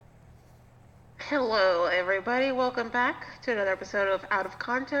Hello, everybody. Welcome back to another episode of Out of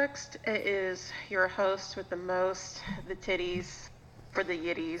Context. It is your host with the most, the titties for the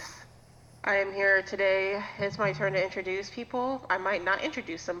yitties. I am here today. It's my turn to introduce people. I might not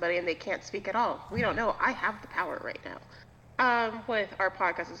introduce somebody and they can't speak at all. We don't know. I have the power right now. With our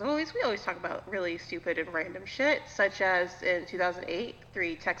podcast, as always, we always talk about really stupid and random shit, such as in 2008,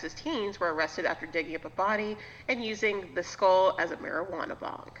 3 Texas teens were arrested after digging up a body and using the skull as a marijuana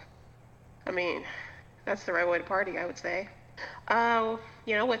bong. I mean, that's the right way to party, I would say.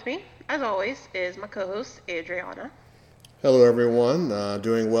 With me, as always, is my co-host, Adriana. Hello, everyone.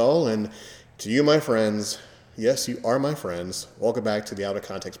 Doing well. And to you, my friends, yes, you are my friends. Welcome back to the Out of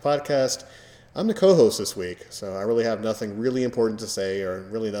Context podcast. I'm the co-host this week, so I really have nothing really important to say or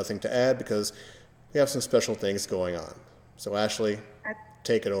really nothing to add because we have some special things going on. So, Ashley,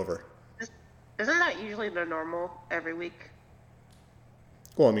 take it over. Isn't that usually the normal every week?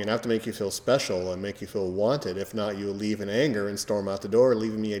 Well, I mean, I have to make you feel special and make you feel wanted. If not, you will leave in anger and storm out the door,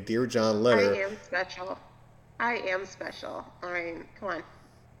 leaving me a Dear John letter. I am special. I mean, come on.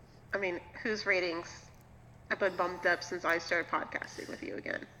 I mean, whose ratings have been bumped up since I started podcasting with you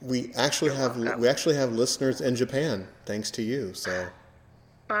again? We actually have listeners in Japan, thanks to you. So,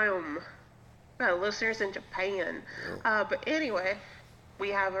 boom. Well, listeners in Japan. But anyway, we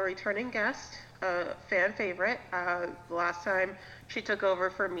have a returning guest, a fan favorite. The last time she took over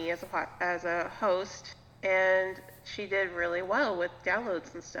for me as a host, and she did really well with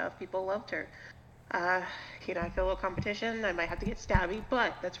downloads and stuff. People loved her. I feel a little competition. I might have to get stabby,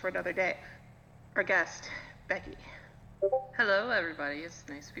 but that's for another day. Our guest, Becky. Hello, everybody. It's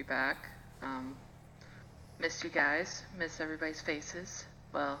nice to be back. Missed you guys. Miss everybody's faces.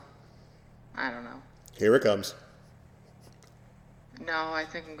 Well, I don't know. Here it comes. No, I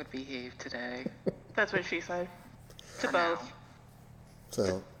think I'm going to behave today. That's what she said. To both.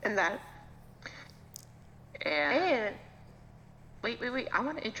 So. And that. And. Wait. I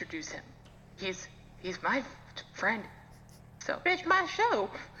want to introduce him. He's my friend. So. Bitch, my show.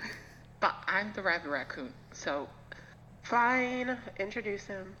 But I'm the Rabbit Raccoon, so. Fine. Introduce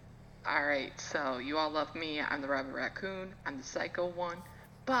him. Alright, so you all love me. I'm the Rabbit Raccoon. I'm the psycho one.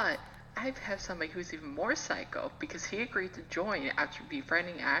 But I have somebody who's even more psycho because he agreed to join after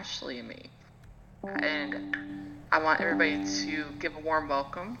befriending Ashley and me. And I want everybody to give a warm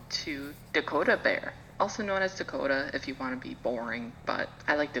welcome to Dakota Bear, also known as Dakota if you want to be boring, but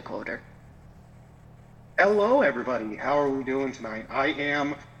I like Dakota. Hello, everybody. How are we doing tonight? I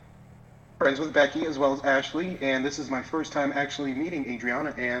am friends with Becky as well as Ashley, and this is my first time actually meeting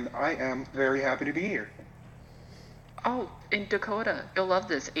Adriana, and I am very happy to be here. Oh, in Dakota, you'll love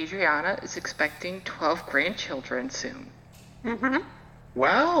this. Adriana is expecting 12 grandchildren soon. Mm-hmm.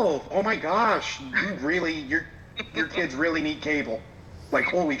 Wow! Oh my gosh! Your kids really need cable. Like,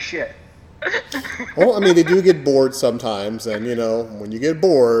 holy shit. Well, I mean, they do get bored sometimes, and, when you get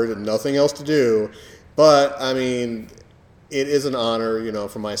bored and nothing else to do, but, I mean, it is an honor,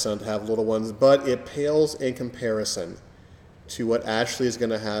 for my son to have little ones, but it pales in comparison to what Ashley is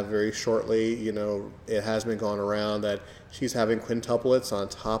going to have very shortly. It has been going around that she's having quintuplets on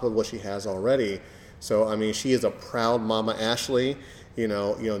top of what she has already. So, I mean, she is a proud mama, Ashley.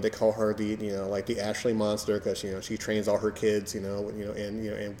 They call her the Ashley monster because, she trains all her kids,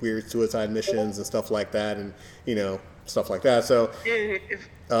 and weird suicide missions and stuff like that, and, stuff like that. So, if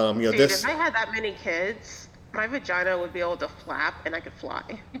I had that many kids, my vagina would be able to flap and I could fly.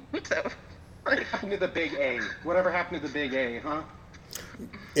 So, what happened to the big A? Whatever happened to the big A, huh?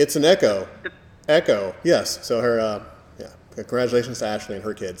 It's an Echo. Echo, yes. So her, congratulations to Ashley and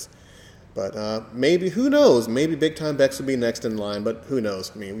her kids. But maybe, who knows? Maybe Big Time Bex will be next in line, but who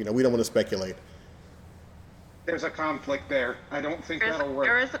knows? I mean, we don't want to speculate. There's a conflict there. I don't think that'll work.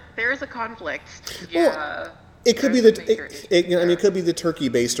 There is a conflict. Yeah. Well, it could be it could be the turkey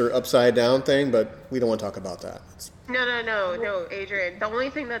baster upside down thing, but we don't want to talk about that. No, Adrian. The only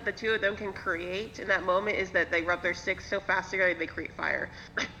thing that the two of them can create in that moment is that they rub their sticks so fast together they create fire.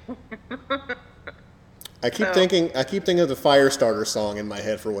 I keep thinking of the Firestarter song in my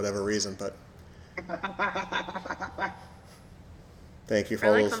head for whatever reason, but thank you for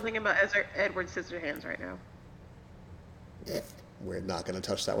all I like those. something about Edward Scissorhands right now. We're not going to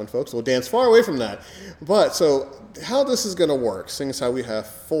touch that one, folks. We'll dance far away from that. But so how this is going to work, seeing as how we have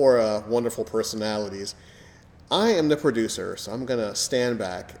 4 wonderful personalities, I am the producer, so I'm going to stand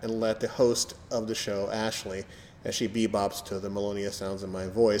back and let the host of the show, Ashley, as she bebops to the melodious sounds of my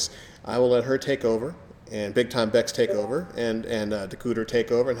voice, I will let her take over, and Big Time Bex take over, and Dakota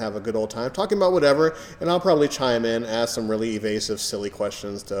take over, and have a good old time talking about whatever, and I'll probably chime in, ask some really evasive, silly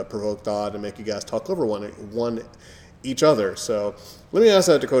questions to provoke thought and make you guys talk over one each other. So let me ask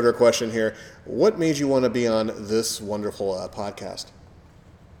that Dakota a question here. What made you want to be on this wonderful podcast?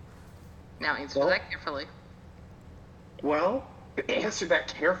 Now answer that carefully. Well, answer that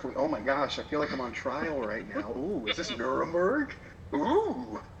carefully. Oh my gosh, I feel like I'm on trial right now. Ooh, is this Nuremberg?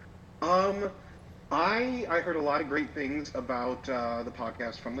 Ooh. I heard a lot of great things about the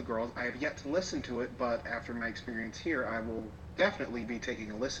podcast from the girls. I have yet to listen to it, but after my experience here, I will definitely be taking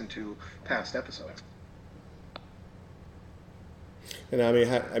a listen to past episodes. And I mean,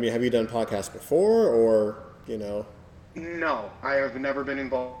 have you done podcasts before, or No, I have never been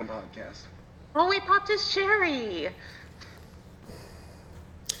involved in podcasts. Oh, we popped his cherry.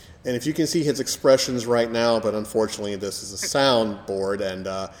 And if you can see his expressions right now, but unfortunately this is a soundboard, and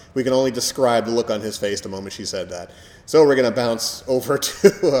we can only describe the look on his face the moment she said that. So we're going to bounce over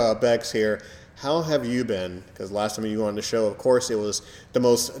to Bex here. How have you been? Because last time you were on the show, of course, it was the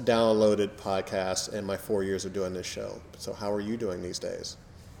most downloaded podcast in my 4 years of doing this show. So how are you doing these days?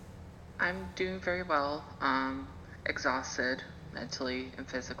 I'm doing very well. Exhausted mentally and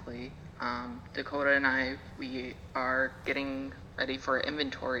physically. Dakota and I, we are getting ready for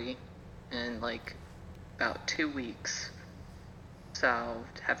inventory in like about 2 weeks. So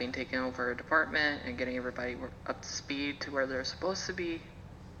having taken over a department and getting everybody up to speed to where they're supposed to be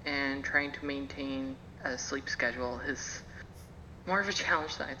and trying to maintain a sleep schedule is more of a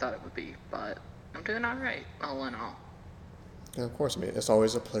challenge than I thought it would be, but I'm doing all right, all in all. And of course, I mean, it's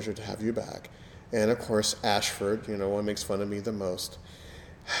always a pleasure to have you back. And of course, Ashford, what makes fun of me the most.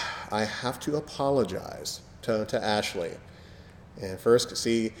 I have to apologize to Ashley. And first,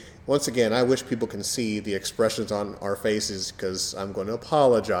 see, once again, I wish people can see the expressions on our faces because I'm going to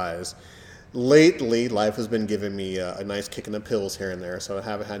apologize. Lately, life has been giving me a nice kick in the pills here and there, so I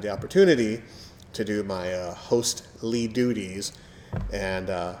haven't had the opportunity to do my hostly duties and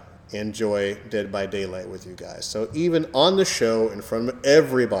enjoy Dead by Daylight with you guys. So even on the show, in front of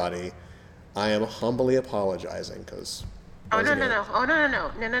everybody, I am humbly apologizing because...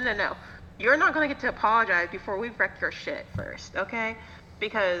 No. You're not going to get to apologize before we wreck your shit first, okay?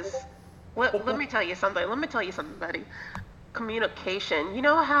 Because, let me tell you something. Buddy. Communication. You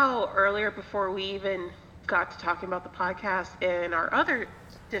know how earlier, before we even got to talking about the podcast in our other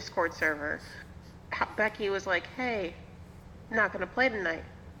Discord server, Becky was like, hey, I'm not going to play tonight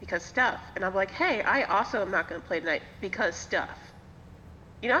because stuff. And I'm like, hey, I also am not going to play tonight because stuff.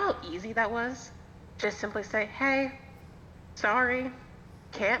 You know how easy that was? Just simply say, hey, sorry,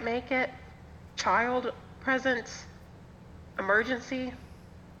 can't make it. Child presence, emergency.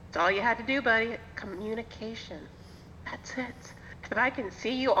 That's all you had to do, buddy. Communication. That's it. If I can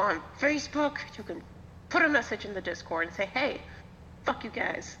see you on Facebook, you can put a message in the Discord and say, hey, fuck you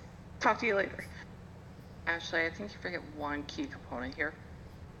guys. Talk to you later. Ashley, I think you forget one key component here.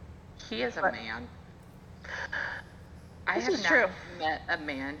 He is a man. I have not met a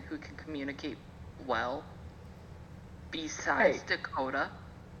man who can communicate well besides Dakota.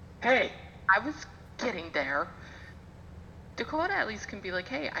 Hey! I was getting there. Dakota at least can be like,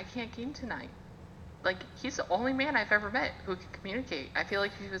 hey, I can't game tonight. Like, he's the only man I've ever met who can communicate. I feel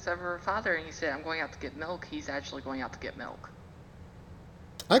like if he was ever a father and he said, I'm going out to get milk, he's actually going out to get milk.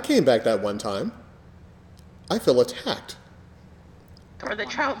 I came back that one time. I feel attacked. Or the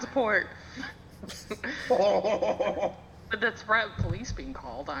child support. But the threat of police being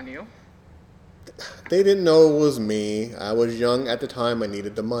called on you. They didn't know it was me. I was young at the time. I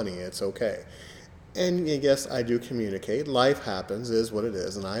needed the money. It's okay. And yes, I do communicate. Life happens, is what it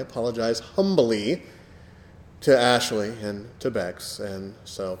is. And I apologize humbly to Ashley and to Bex. And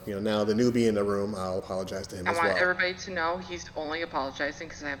so, now the newbie in the room, I'll apologize to him as well. I want everybody to know he's only apologizing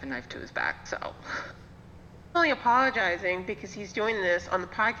because I have a knife to his back, so. Only apologizing because he's doing this on the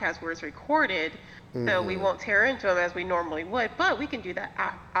podcast where it's recorded, so we won't tear into him as we normally would, but we can do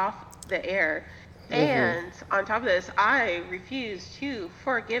that off the air. And on top of this, I refuse to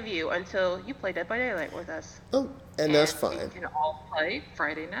forgive you until you play Dead by Daylight with us. Oh, and that's fine. We can all play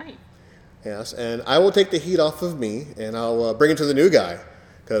Friday night. Yes, and I will take the heat off of me, and I'll bring it to the new guy.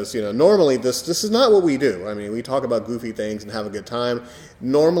 Because, normally this is not what we do. I mean, we talk about goofy things and have a good time.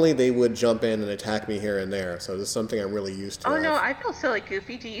 Normally they would jump in and attack me here and there. So this is something I'm really used to. Oh, no, I feel silly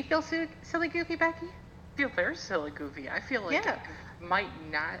goofy. Do you feel silly goofy, Becky? I feel very silly goofy. I feel like I might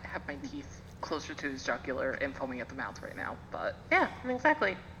not have my teeth closer to his jugular and foaming at the mouth right now, but... Yeah,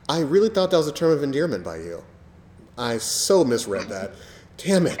 exactly. I really thought that was a term of endearment by you. I so misread that.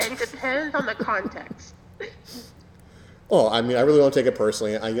 Damn it. It depends on the context. Oh, I mean, I really don't take it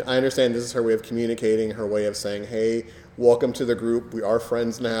personally. I understand this is her way of communicating, her way of saying, hey, welcome to the group. We are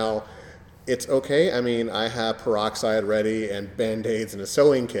friends now. It's okay. I mean, I have peroxide ready and Band-Aids and a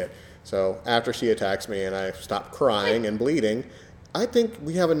sewing kit. So after she attacks me and I stop crying and bleeding, I think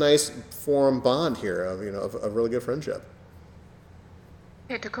we have a nice form bond here of a really good friendship.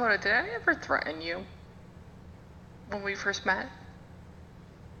 Hey, Dakota, did I ever threaten you when we first met?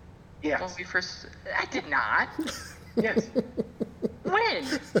 Yes. I did not. Yes. When?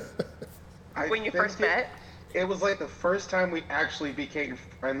 When you first met? It was like the first time we actually became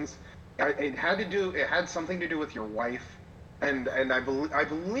friends. It had something to do with your wife, and I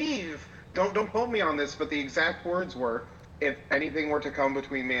believe, don't quote me on this, but the exact words were, if anything were to come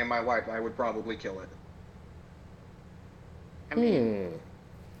between me and my wife, I would probably kill it. I mean,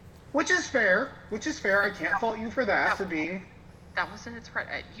 Which is fair. I can't fault you for that, for being... that wasn't a threat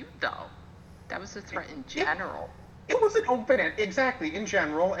at you, though. That was a threat in general. It was an open end, exactly, in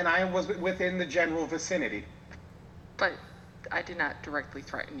general, and I was within the general vicinity. But I did not directly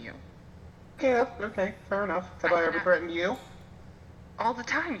threaten you. Yeah, okay, fair enough. Have I ever threatened you? All the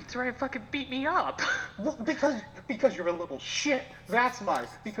time, you try and fucking beat me up. Well, because you're a little shit. That's why.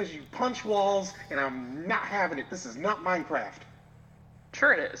 Because you punch walls, and I'm not having it. This is not Minecraft.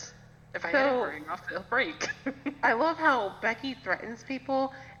 Sure it is. If I hit it hard enough, it'll break. I love how Becky threatens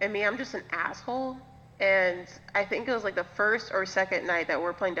people, and me, I'm just an asshole. And I think it was like the first or second night that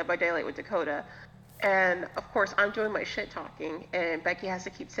we're playing Dead by Daylight with Dakota. And of course, I'm doing my shit talking, and Becky has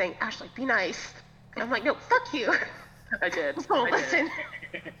to keep saying, Ashley, be nice. And I'm like, no, fuck you. I did. Don't listen.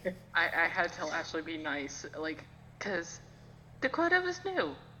 I had to tell Ashley be nice, like, because Dakota was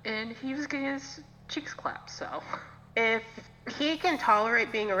new, and he was getting his cheeks clapped, so. If he can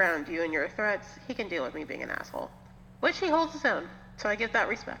tolerate being around you and your threats, he can deal with me being an asshole. Which he holds his own, so I give that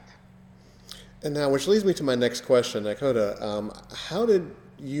respect. And now, which leads me to my next question, Dakota. How did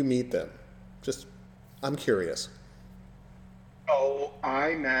you meet them? I'm curious. Oh,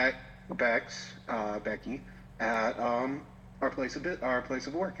 I met Becky, at our place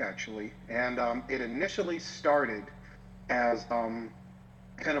of work, actually, and it initially started as kind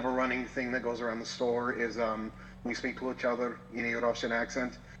of a running thing that goes around the store. Is we speak to each other in a Russian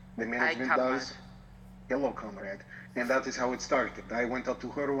accent. The management does. Hello, comrade. And that is how it started. I went up to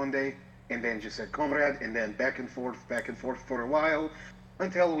her one day, and then just said comrade, and then back and forth for a while,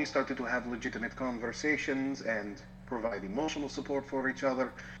 until we started to have legitimate conversations and provide emotional support for each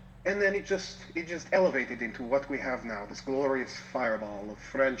other. And then it just elevated into what we have now, this glorious fireball of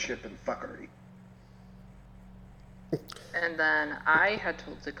friendship and fuckery. And then I had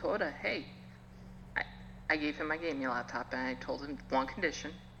told Dakota, hey, I gave him my gaming laptop, and I told him one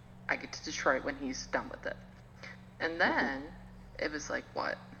condition: I get to destroy it when he's done with it. And then it was like,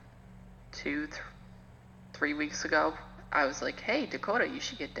 what, 3 weeks ago, I was like, hey, Dakota, you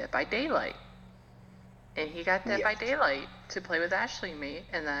should get Dead by Daylight. And he got Dead by Daylight to play with Ashley and me.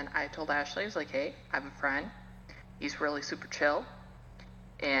 And then I told Ashley, I was like, hey, I have a friend. He's really super chill.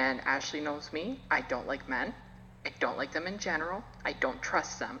 And Ashley knows me. I don't like men. I don't like them in general. I don't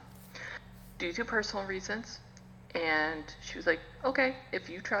trust them due to personal reasons. And she was like, okay, if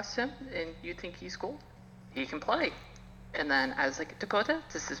you trust him and you think he's cool, he can play. And then I was like, Dakota,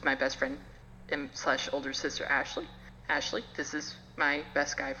 this is my best friend / older sister, Ashley. Ashley, this is my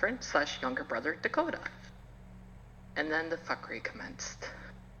best guy friend / younger brother, Dakota. And then the fuckery commenced.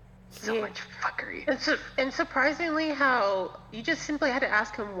 So much fuckery. And surprisingly how you just simply had to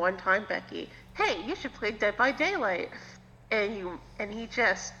ask him one time, Becky, hey, you should play Dead by Daylight. And he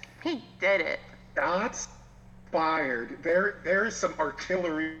did it. That's fired. There is some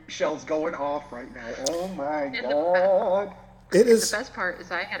artillery shells going off right now. Oh my god. It is. The best part is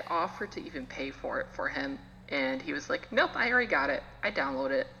I had offered to even pay for it for him, and he was like, nope, I already got it. I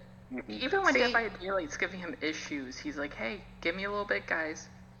downloaded it. Even when Dead by Daylight's giving him issues, he's like, hey, give me a little bit, guys.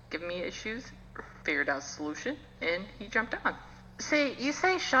 Give me issues. Figured out a solution, and he jumped on. See, you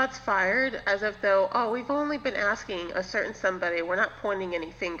say shots fired as if though, oh, we've only been asking a certain somebody. We're not pointing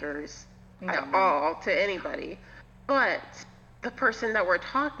any fingers at all to anybody. But the person that we're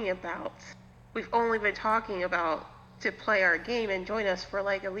talking about, we've only been talking about to play our game and join us for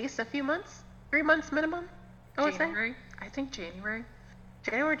like at least a few months. 3 months minimum, I would January? I think January.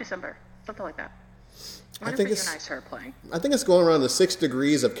 January, December, something like that. Whenever you and I started playing. I think it's going around the 6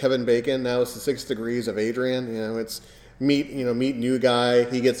 degrees of Kevin Bacon. Now it's the 6 degrees of Adrian. You know, it's meet new guy.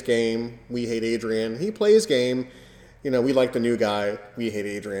 He gets game. We hate Adrian. He plays game. You know, we like the new guy. We hate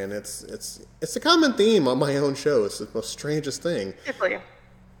Adrian. It's a common theme on my own show. It's the most strangest thing.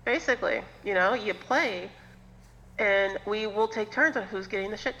 Basically, you play, and we will take turns on who's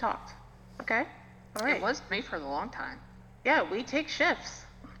getting the shit talked. Okay? All right. It was me for a long time. Yeah, we take shifts.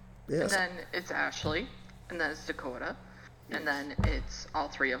 Yes. And then it's Ashley, and then it's Dakota, and then it's all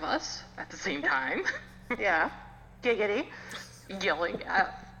three of us at the same time. Yeah. Giggity. Yelling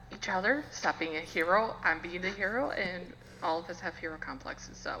at each other, stop being a hero. I'm being the hero, and all of us have hero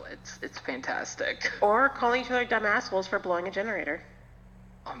complexes, so it's fantastic. Or calling each other dumb assholes for blowing a generator.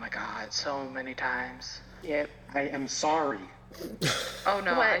 Oh my god, so many times. Yep. I am sorry. Oh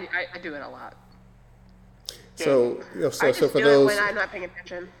no, What? I do it a lot. So, I just so for do those, it when I'm not paying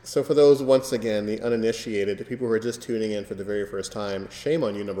attention. so for those once again, the uninitiated, the people who are just tuning in for the very first time, shame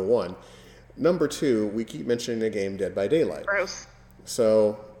on you. Number one. Number two, we keep mentioning the game Dead by Daylight. Gross.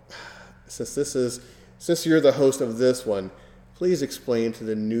 So, since you're the host of this one, please explain to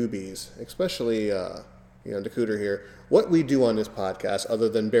the newbies, especially Dakota here, what we do on this podcast other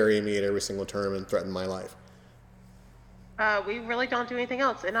than bury me at every single term and threaten my life. We really don't do anything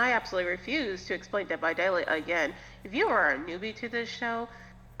else, and I absolutely refuse to explain Dead by Daylight again. If you are a newbie to this show,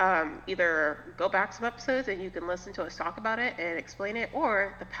 either go back some episodes and you can listen to us talk about it and explain it,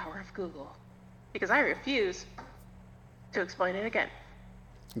 or the power of Google. Because I refuse to explain it again.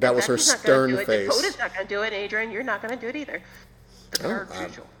 That was her Becky's not gonna stern do it. face. Dakota's not going to do it, Adrian. You're not going to do it either. The power of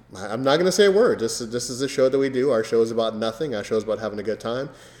Google. I'm not going to say a word. This is a show that we do. Our show is about nothing. Our show is about having a good time.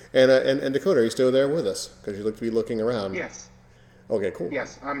 And Dakota, are you still there with us? Because you look to be looking around. Yes. Okay, cool.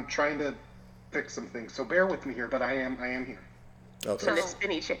 Yes, I'm trying to fix some things, so bear with me here, but I am here. Okay. So, the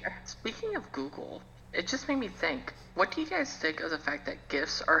spinny chair. Speaking of Google, it just made me think, what do you guys think of the fact that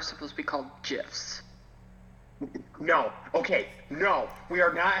GIFs are supposed to be called GIFs? No. Okay. No. We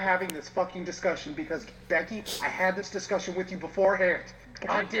are not having this fucking discussion because, Becky, I had this discussion with you beforehand.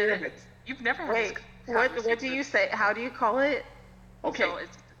 God damn it. You've never had Wait, this what do you say? How do you call it? Okay. So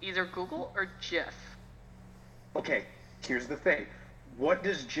it's either Google or GIF. Okay. Here's the thing. What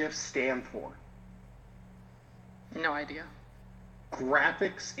does GIF stand for? No idea.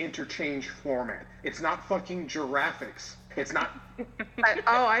 Graphics Interchange Format. It's not fucking giraffics. It's not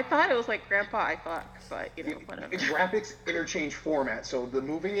I thought it was like Grandpa, I thought, but, whatever. graphics interchange format. So the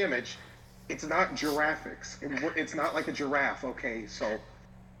moving image, it's not giraffics. It's not like a giraffe. Okay, so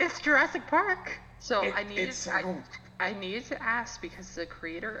It's Jurassic Park. So It- I needed it sounds- I needed to ask because the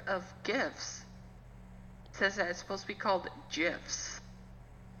creator of GIFs says that it's supposed to be called GIFs.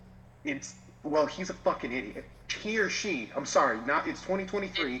 well, he's a fucking idiot. He or she. I'm sorry. It's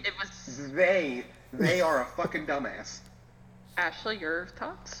 2023. It was They are a fucking dumbass. Ashley, your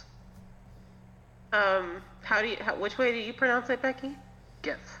thoughts? Which way do you pronounce it, Becky?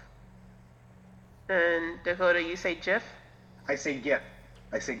 GIF. And Dakota, you say GIF? I say GIF.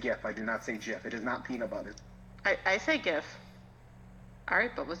 I say GIF. I do not say GIF. It is not peanut butter. I say GIF. All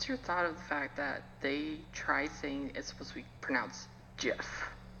right, but what's your thought of the fact that they tried saying it's supposed to be pronounced GIF?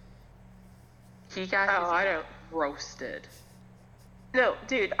 He got I don't. roasted. No,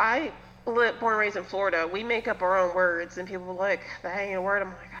 dude, born and raised in Florida. We make up our own words, and people are like, that ain't a word. I'm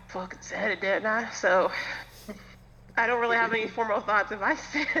like, I fucking said it, didn't I? So, I don't really have any formal thoughts. If I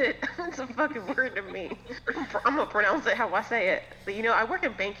said it, it's a fucking word to me. I'm gonna pronounce it how I say it. But, I work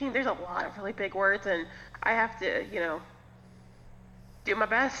in banking. There's a lot of really big words, and I have to, do my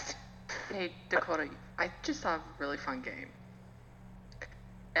best. Hey, Dakota, I just thought of a really fun game.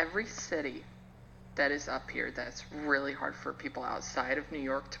 Every city that is up here that's really hard for people outside of New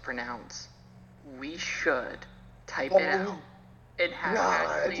York to pronounce, we should type it out and have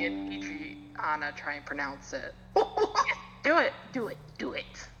God. Ashley and Adriana try and pronounce it. Do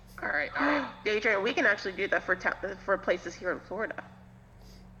it. All right. Adrian, we can actually do that for places here in Florida.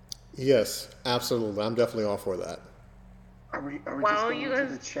 Yes, absolutely. I'm definitely all for that. Are we just Well, going you into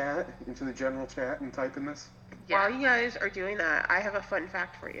guys- the chat, into the general chat, and typing this? Yeah. While you guys are doing that, I have a fun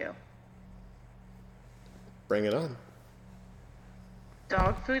fact for you. Bring it on.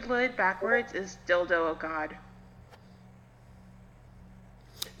 Dog food lid backwards is dildo of God.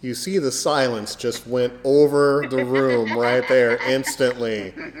 You see the silence just went over the room right there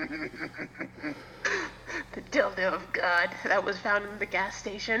instantly. The dildo of God that was found in the gas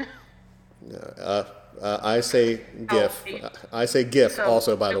station. I say GIF. I say GIF So,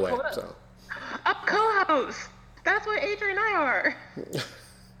 also, by the way. Dakota- So. Up co-host. That's what Adrian and I are.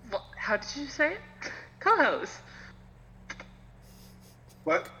 Well, how did you say it? Co-host.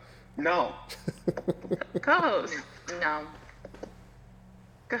 What? No. Co-host. No.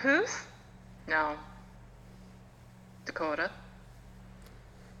 Cahoos? No. Dakota?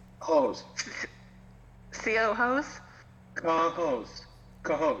 Hose. CO host? Co-host.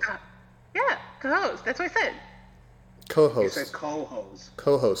 Co-host. Yeah, co-host. That's what I said. You Co-host. said co-hose.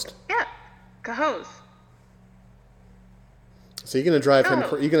 Co-host. Yeah, co-host. So you're gonna drive him.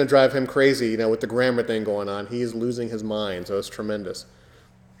 Oh. You're gonna drive him crazy, with the grammar thing going on. He's losing his mind, so it's tremendous.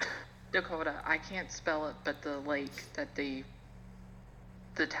 Dakota, I can't spell it, but the lake that the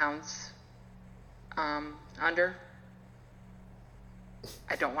town's under,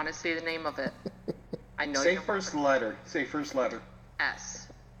 I don't want to say the name of it. I know Say you're first letter. Say first letter. S.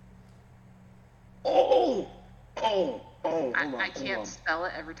 Oh, hold on. I can't spell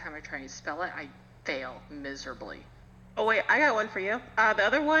it. Every time I try to spell it, I fail miserably. Oh wait, I got one for you. The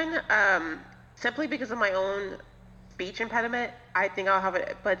other one, simply because of my own speech impediment, I think I'll have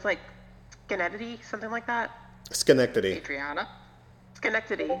it, but it's like Schenectady, something like that. Schenectady. Adriana?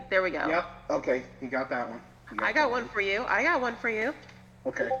 Schenectady. There we go. Yep. Okay, you got that one. I got one for you.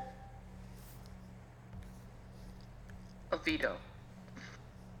 Okay. Oviedo.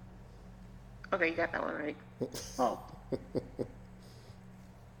 Okay, you got that one right. Oh.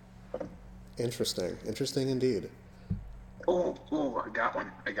 Interesting. Interesting indeed. Oh, I got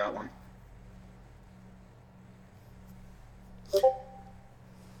one.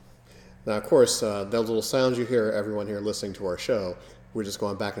 Now, of course, those little sounds you hear, everyone here listening to our show, we're just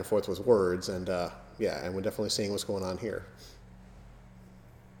going back and forth with words, and and we're definitely seeing what's going on here.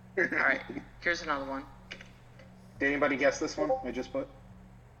 Alright, here's another one. Did anybody guess this one I just put?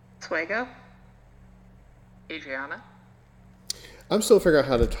 Swago. Adriana? I'm still figuring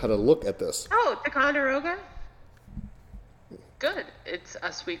out how to look at this. Oh, Ticonderoga. Good. It's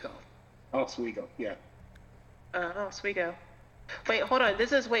Oswego. Oh, Oswego. Yeah. Oswego. Wait, hold on.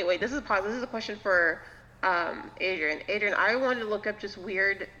 This is a question for Adrian. Adrian, I wanted to look up just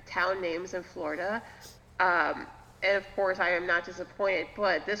weird town names in Florida. And of course, I am not disappointed.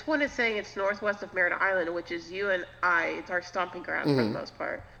 But this one is saying it's northwest of Merritt Island, which is you and I. It's our stomping ground for the most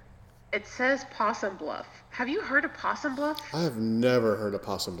part. It says Possum Bluff. Have you heard of Possum Bluff? I have never heard of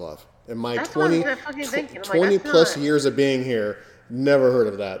Possum Bluff. In my That's 20, what I'm fucking thinking. I'm 20 like, plus not... years of being here, never heard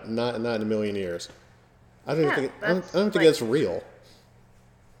of that. Not in a million years. I don't think that's real.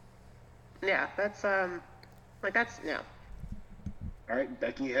 Yeah, that's yeah. All right,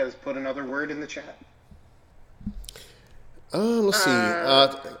 Becky has put another word in the chat. Let's see.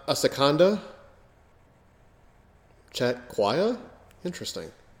 Asakanda? Chatquaya?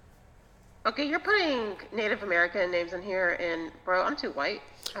 Interesting. Okay, you're putting Native American names in here, and bro, I'm too white.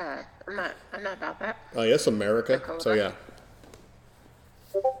 I'm not about that. Oh, yes, America. Dakota. So, yeah.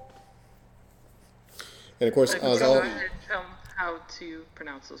 And, of course, Go ahead, tell them how to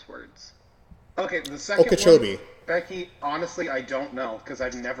pronounce those words. Okay, the second Okeechobee. one, Becky, honestly, I don't know, because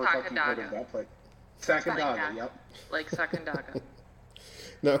I've never fucking heard of Sacandaga. that place. Sacandaga, yep. Like Sacandaga.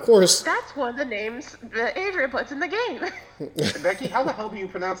 Now, of course, That's one of the names that Adrian puts in the game. Becky, how the hell do you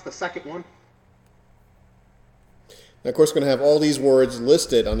pronounce the second one? we're going to have all these words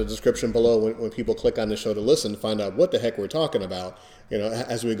listed on the description below when people click on the show to listen, find out what the heck we're talking about,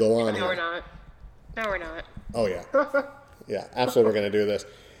 as we go on No, here. we're not. No, we're not. Oh, yeah. Yeah, absolutely we're going to do this.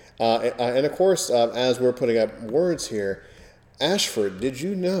 And, of course, as we're putting up words here, Ashford, did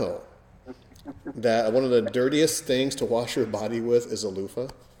you know that one of the dirtiest things to wash your body with is a loofah?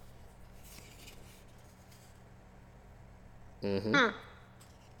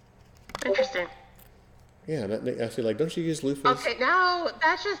 Interesting. Yeah, I feel like, don't you use loofahs? Okay, now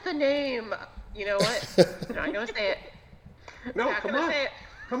that's just the name. You know what? I'm not gonna say it. No, Not come gonna on. say it.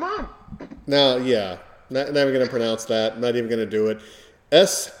 Come on. Now, yeah, not even going to pronounce that. Not even going to do it.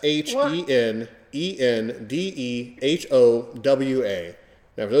 Shenendehowa.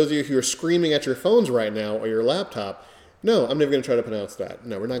 Now, for those of you who are screaming at your phones right now or your laptop, no, I'm never going to try to pronounce that.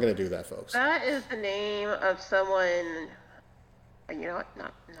 No, we're not going to do that, folks. That is the name of someone. You know what?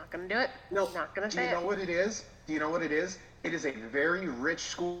 Not gonna do it. No, Not gonna do say you know what it is? Do you know what it is? It is a very rich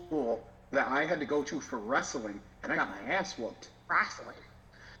school that I had to go to for wrestling, and I got my ass whooped. Wrestling.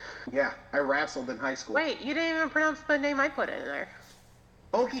 Yeah, I wrestled in high school. Wait, you didn't even pronounce the name I put in there.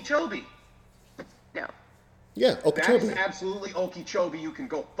 Okeechobee. No. Yeah, That is Okeechobee. absolutely Okeechobee. You can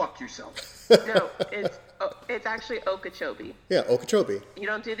go fuck yourself. No, it's actually Okeechobee. Yeah, Okeechobee. You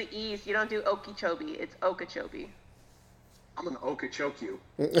don't do the E's. You don't do Okeechobee. It's Okeechobee. I'm gonna Okeechoke you.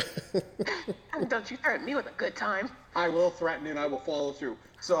 Don't you threaten me with a good time. I will threaten and I will follow through.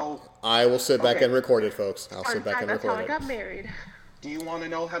 So, I will sit back Okay. and record it, folks. I'll Fun sit back fact, and that's how I record got it. married. do you want to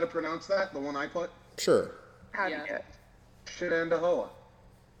know how to pronounce that? The one I put? Sure. How do Yeah. you do it? Shenendehowa.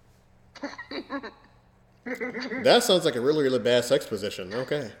 That sounds like a really, really bad sex position.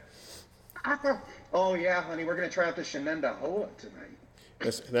 Okay. Oh yeah, honey, we're gonna try out the Shenendehowa tonight.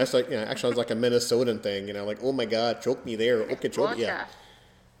 That's like, actually sounds like a Minnesotan thing, like, oh my God, choke me there, Okeechobee. Yeah.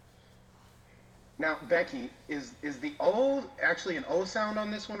 Now, Becky, is the O actually an O sound on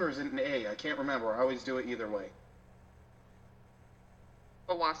this one, or is it an A? I can't remember. I always do it either way.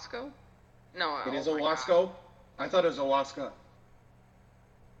 Owasco? No, It is oh my God. Owasco? I thought it was Owaska.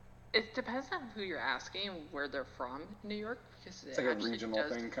 It depends on who you're asking and where they're from in New York, because It's like a regional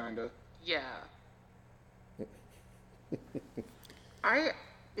thing, kind of. Yeah.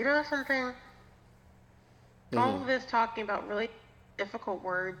 You know something? All of this talking about really difficult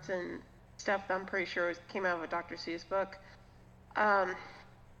words and stuff that I'm pretty sure came out of a Dr. Seuss book.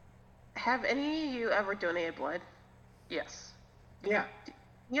 Have any of you ever donated blood? Yes. Yeah.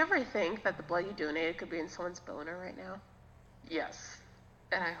 You ever think that the blood you donated could be in someone's boner right now? Yes.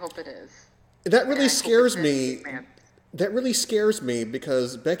 And I hope it is. That And really I hope scares it is, me. man. That really scares me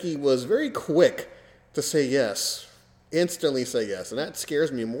because Becky was very quick to say yes, instantly say yes, and that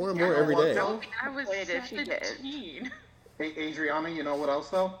scares me more and more every day. No. I was Wait, if she didn't. 17. Hey, Adriana, you know what else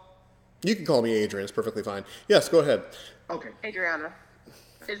though? You can call me Adrian; it's perfectly fine. Yes, go ahead. Okay, Adriana.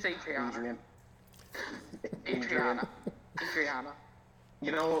 It's Adriana. Adrian. Adriana.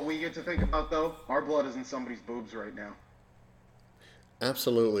 You know what we get to think about though? Our blood is in somebody's boobs right now.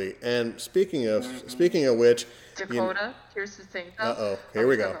 Absolutely. And speaking of which, Dakota, here's the thing though. Uh-oh, here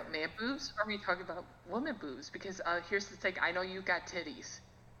we go. Are we talking about man boobs or are we talking about woman boobs? Because here's the thing, I know you got titties.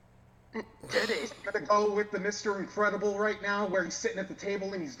 Titties. I'm gonna go with the Mr. Incredible right now, where he's sitting at the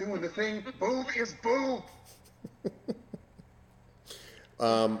table and he's doing the thing. Boob is boob.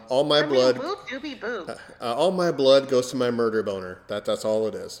 all my blood, Boob doobie boob. all my blood goes to my murder boner. That's all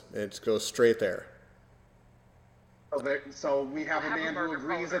it is. It goes straight there. So we have a Have a man who murder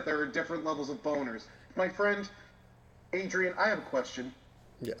agrees boner. that there are different levels of boners. My friend, Adrian, I have a question.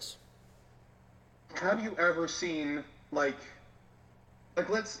 Yes. Have you ever seen like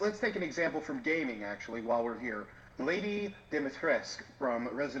let's take an example from gaming actually while we're here. Lady Dimitrescu from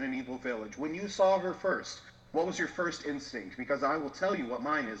Resident Evil Village. When you saw her first, what was your first instinct? Because I will tell you what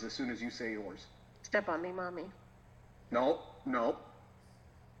mine is as soon as you say yours. Step on me, mommy. No.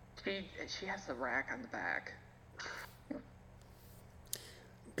 She has the rack on the back.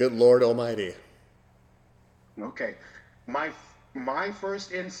 Good Lord Almighty. Okay. My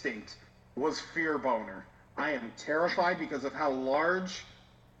first instinct was fear boner. I am terrified because of how large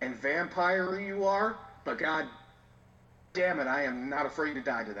and vampire you are, but god damn it, I am not afraid to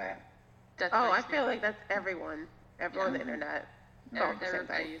die to that. Death Oh, by I feel like that's everyone. Everyone on the internet. Oh, the same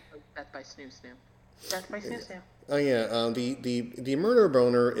Everybody thing. is like Death by Snoo Snoo. That's my snooze now. Oh yeah. The murder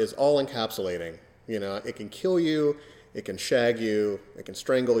boner is all encapsulating. You know, it can kill you, it can shag you, it can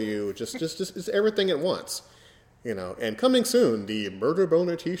strangle you. Just it's everything at once. You know. And coming soon, the murder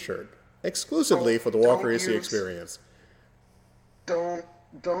boner T-shirt, exclusively for the Walker don't AC use- experience.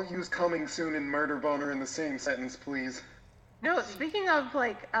 Don't use coming soon and murder boner in the same sentence, please. No, speaking of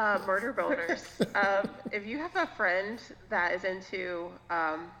like murder boners, if you have a friend that is into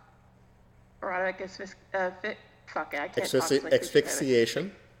erotic fuck it, I can't talk like this.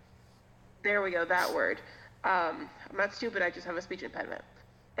 Asphyxiation. There we go, that word. I'm not stupid, I just have a speech impediment.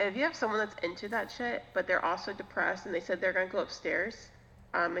 And if you have someone that's into that shit, but they're also depressed and they said they're gonna go upstairs,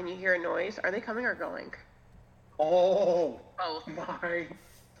 and you hear a noise, are they coming or going? Oh Both. my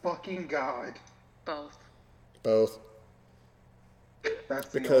fucking god. Both. Both. That's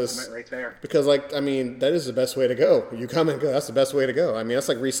the Because- ultimate right there. Because, like, I mean, that is the best way to go. You come and go. That's the best way to go. I mean, that's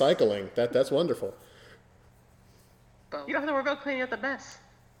like recycling. That's wonderful. Both. You don't have to worry about cleaning up the mess.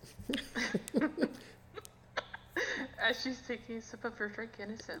 As she's taking a sip of her drink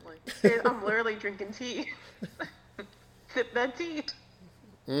innocently. And I'm literally drinking tea. Sip that tea.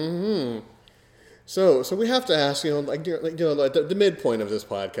 So we have to ask, like the midpoint of this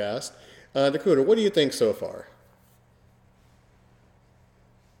podcast, Dakota, what do you think so far?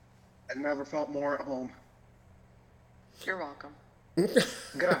 I never felt more at home. You're welcome.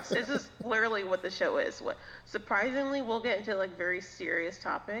 Gracias. This is literally what the show is. What surprisingly, we'll get into like very serious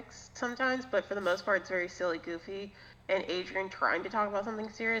topics sometimes, but for the most part, it's very silly, goofy. And Adrian trying to talk about something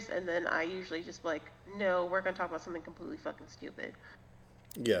serious, and then I usually just like, no, we're gonna talk about something completely fucking stupid.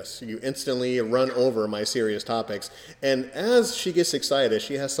 Yes, you instantly run over my serious topics. And as she gets excited,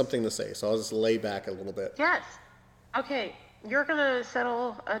 she has something to say. So I'll just lay back a little bit. Yes. Okay, you're gonna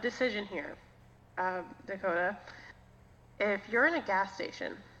settle a decision here, Dakota. If you're in a gas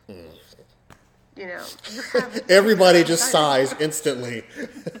station, you have Everybody just sighs instantly.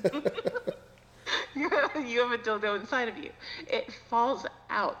 you have a dildo inside of you. It falls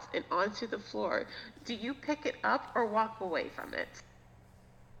out and onto the floor. Do you pick it up or walk away from it?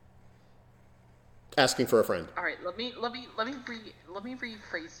 Asking for a friend. All right, let me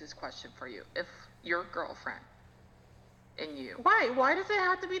rephrase this question for you. If your girlfriend and you, Why? Why does it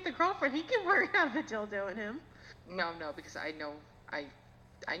have to be the girlfriend? He can work out the dildo in him. no, because I know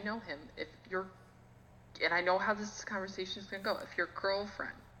him. If you're, and I know how this conversation is gonna go. If your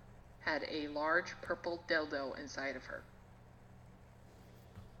girlfriend had a large purple dildo inside of her,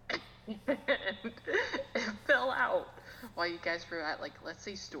 and it fell out while you guys were at, like, let's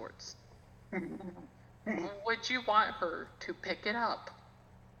say Stewart's, Would you want her to pick it up,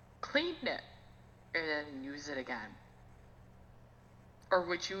 clean it, and then use it again? Or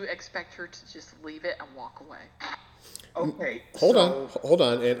would you expect her to just leave it and walk away? Okay. Hold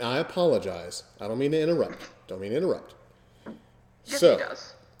on, and I apologize. I don't mean to interrupt. Yes, So, he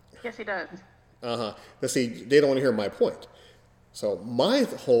does. Yes, he does. let's see, they don't want to hear my point. So my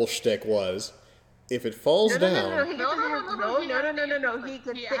whole shtick was, if it falls No, down... he No, He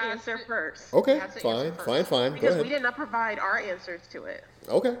gets he the has answer to- first. Okay, You have to fine. answer Go Because we ahead. did not provide our answers to it.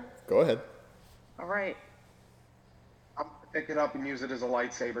 Okay, go ahead. All right. I'm gonna pick it up and use it as a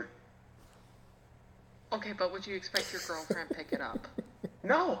lightsaber. Okay, but would you expect your girlfriend to pick it up?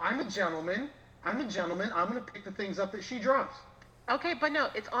 No, I'm a gentleman. I'm gonna pick the things up that she drops. Okay, but no,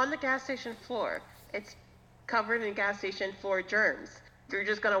 it's on the gas station floor. It's covered in gas station floor germs. You're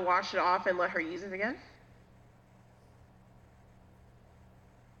just gonna wash it off and let her use it again?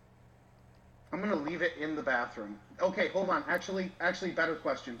 I'm gonna leave it in the bathroom. Okay, hold on. Actually, better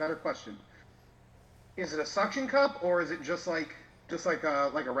question. Is it a suction cup or is it just like a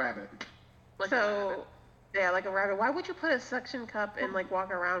rabbit? Like a rabbit. So, yeah, like a rabbit. Why would you put a suction cup and like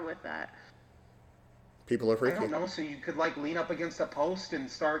walk around with that? People are I freaky. don't know. So you could like lean up against a post and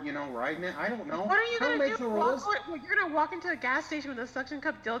start, riding it. I don't know. What are you Who gonna makes do? the rules? You're gonna walk into a gas station with a suction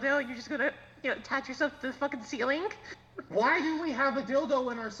cup dildo and you're just gonna, attach yourself to the fucking ceiling? Why do we have a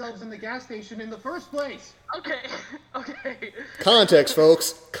dildo in ourselves in the gas station in the first place? Okay. Context,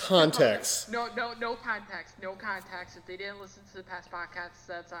 folks. Context. No context. No context. If they didn't listen to the past podcasts,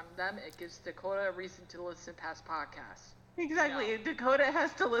 that's on them. It gives Dakota a reason to listen to past podcasts. Exactly. No. Dakota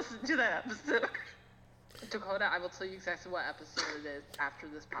has to listen to that episode. Dakota, I will tell you exactly what episode it is after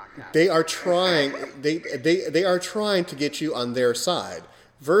this podcast. They are trying. They are trying to get you on their side.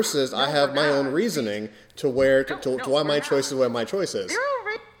 Versus, I have we're my own not. reason to where to No, why we're my not. choice is what my choice is. Zero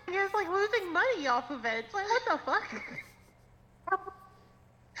rating is like losing money off of it. It's like, what the fuck?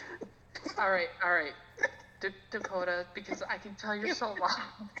 All right. Dakota, because I can tell you're so lost.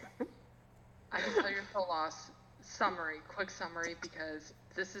 Quick summary, because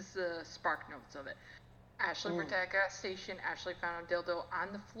this is the spark notes of it. Ashley worked at a gas station. Ashley found a dildo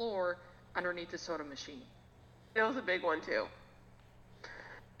on the floor underneath the soda machine. It was a big one too.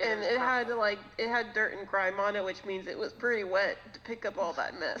 And it had dirt and grime on it, which means it was pretty wet to pick up all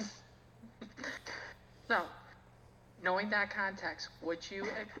that mess. So, knowing that context, would you,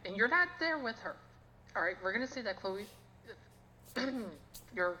 and you're not there with her, all right, we're going to say that Chloe,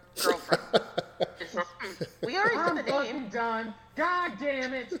 your girlfriend, is, We already I'm said the fucking name. done. God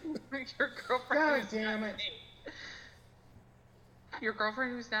damn it. your girlfriend, God damn it. your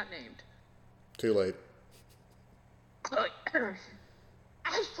girlfriend who's not named. Too late.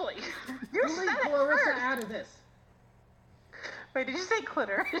 Ashley, you You said leave it Clarissa first. out of this. Wait, did you say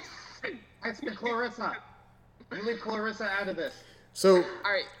clitoris? I said Clarissa. You leave Clarissa out of this. So,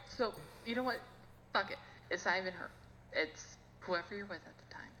 All right, so, you know what, fuck it, it's not even her, it's whoever you're with at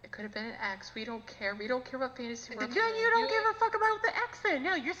the time. It could have been an ex, we don't care what fantasy world. Yeah, you don't give a fuck about the ex then.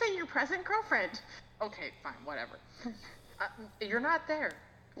 No, you're saying your present girlfriend. Okay, fine, whatever. You're not there.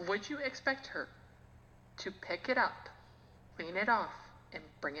 Would you expect her to pick it up, clean it off, and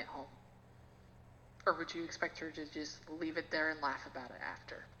bring it home? Or would you expect her to just leave it there and laugh about it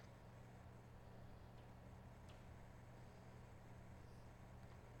after?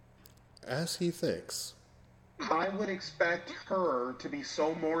 as he thinks. I would expect her to be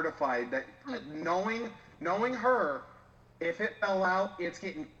so mortified that knowing her, if it fell out, it's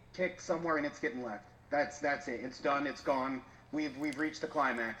getting kicked somewhere and it's getting left. That's it. It's done. It's gone. We've reached the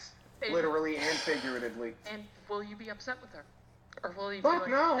climax, literally and figuratively. And will you be upset with her? Or will you Fuck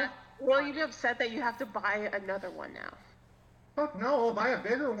be no. like, Well, you'd be upset that you have to buy another one now. Fuck no. I'll buy a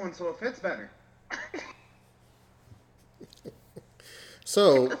bigger one so it fits better.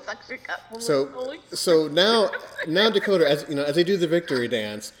 So, The suction cup. so now Dakota, as they do the victory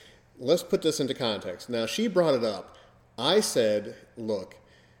dance, let's put this into context. Now she brought it up. I said, look,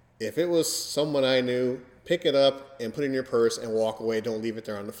 if it was someone I knew, pick it up and put it in your purse and walk away. Don't leave it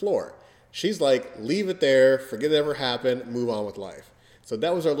there on the floor. She's like, leave it there, forget it ever happened, move on with life. So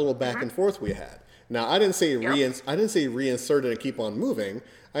that was our little back and forth we had. Now I didn't say reinsert it and keep on moving.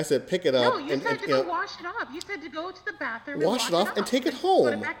 I said pick it up No, you said to go wash it off. You said to go to the bathroom wash it off and take it Put home.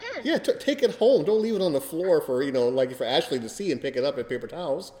 it back in. Yeah, take it home. Don't leave it on the floor for like for Ashley to see and pick it up in paper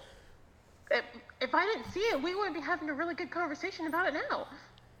towels. If I didn't see it, we wouldn't be having a really good conversation about it now.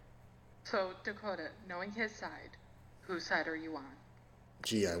 So, Dakota, knowing his side, whose side are you on?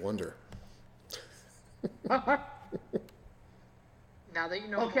 Gee, I wonder. Now that you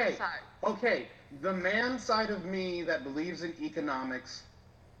know Okay. his side. Okay. The man side of me that believes in economics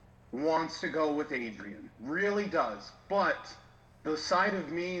wants to go with Adrian. Really does. But the side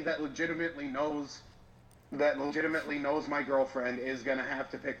of me that legitimately knows my girlfriend is going to have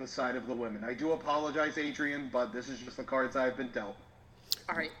to pick the side of the women. I do apologize, Adrian, but this is just the cards I've been dealt.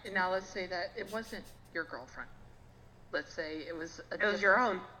 All right, and now let's say that it wasn't your girlfriend. Let's say it was your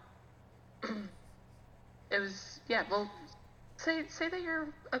own. It was, yeah, well, say that you're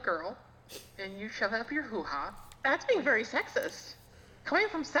a girl and you shove up your hoo-ha. That's being very sexist. Coming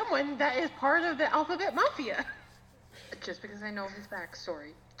from someone that is part of the Alphabet Mafia. Just because I know his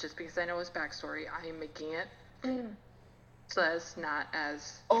backstory, I am making it so that's not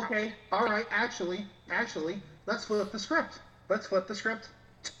as... Okay, alright, actually, let's flip the script. Let's flip the script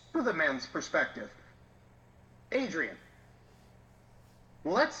to the man's perspective. Adrian,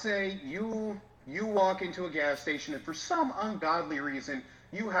 let's say you walk into a gas station and for some ungodly reason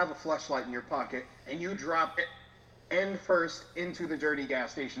you have a fleshlight in your pocket and you drop it end first into the dirty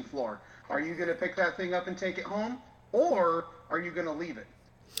gas station floor. Are you going to pick that thing up and take it home, or are you going to leave it?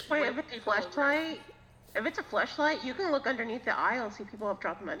 Wait, if it's a fleshlight, you can look underneath the aisle and see people have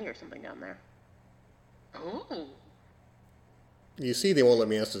dropped money or something down there. Oh. You see, they won't let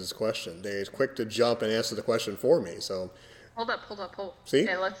me answer this question. They're quick to jump and answer the question for me, so... Hold up. See?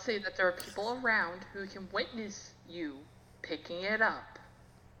 And let's say that there are people around who can witness you picking it up.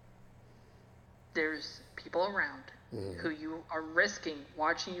 There's people around who you are risking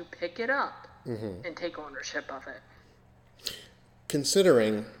watching you pick it up and take ownership of it.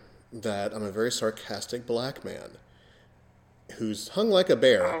 Considering that I'm a very sarcastic black man who's hung like a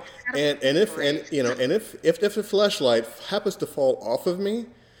bear, and if the fleshlight happens to fall off of me,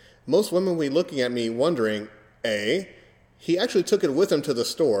 most women will be looking at me wondering, A, he actually took it with him to the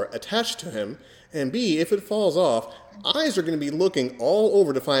store, attached to him, and B, if it falls off, eyes are going to be looking all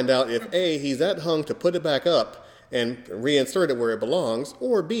over to find out if A, he's that hung to put it back up and reinsert it where it belongs,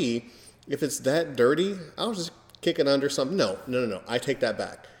 or B, if it's that dirty, I'll just kick it under something. No, I take that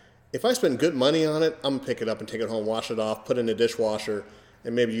back. If I spend good money on it, I'm going to pick it up and take it home, wash it off, put it in the dishwasher,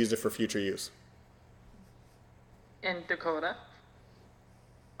 and maybe use it for future use. And Dakota?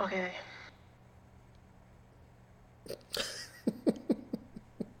 Okay.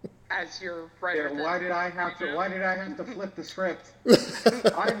 As your writer. Yeah, why did I have to flip the script?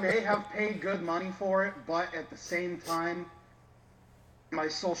 I may have paid good money for it, but at the same time, my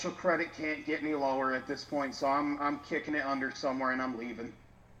social credit can't get any lower at this point, so I'm kicking it under somewhere and I'm leaving.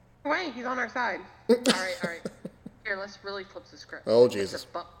 Wait, he's on our side. All right. Here, let's really flip the script. Oh, Jesus. It's a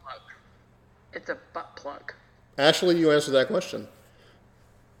butt plug. It's a butt plug. Ashley, you answer that question.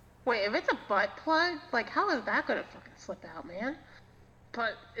 Wait, if it's a butt plug, like, how is that gonna fucking slip out, man?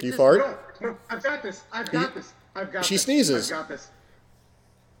 But Do you fart? No, I've got this. She sneezes. I've got this.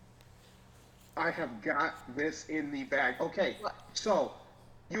 I have got this in the bag. Okay, so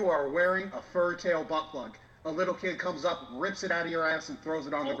you are wearing a fur tail butt plug. A little kid comes up, rips it out of your ass, and throws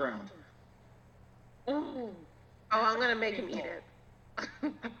it on the ground. Ooh. Oh, I'm gonna make him eat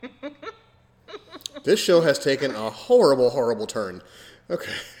it. This show has taken a horrible, horrible turn.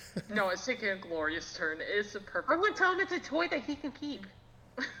 Okay. No, it's taking a glorious turn. It's a perfect... I'm gonna tell him it's a toy that he can keep.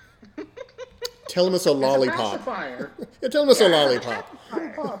 Tell him it's a lollipop. Pacifier. Yeah, tell him it's a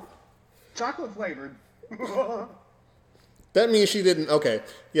lollipop. Chocolate flavored. That means she didn't... Okay.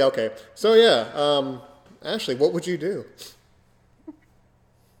 Yeah, okay. So, yeah. Ashley, what would you do?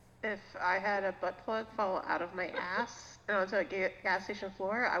 If I had a butt plug fall out of my ass and onto a gas station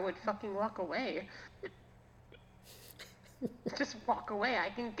floor, I would fucking walk away. Just walk away. I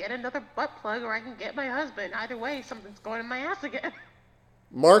can get another butt plug or I can get my husband. Either way, something's going in my ass again.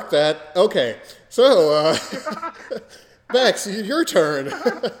 Mark that. Okay. So, Bex, your turn.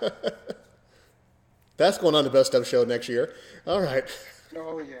 That's going on the Best Of show next year. All right.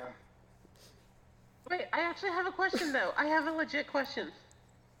 Oh, yeah. Wait, I actually have a question, though. I have a legit question.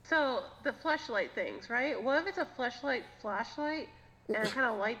 So, the fleshlight things, right? What if it's a flashlight and it kind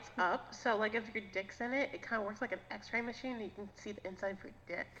of lights up? So, like, if your dick's in it, it kind of works like an x-ray machine and you can see the inside of your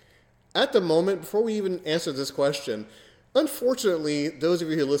dick. At the moment, before we even answer this question, unfortunately, those of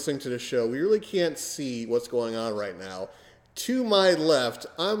you who are listening to the show, we really can't see what's going on right now. To my left,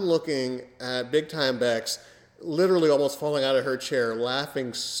 I'm looking at Big Time Bex, literally almost falling out of her chair,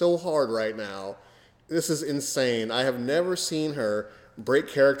 laughing so hard right now. This is insane. I have never seen her break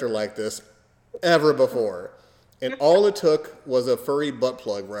character like this ever before. And all it took was a furry butt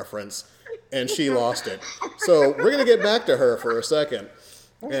plug reference, and she lost it. So we're going to get back to her for a second.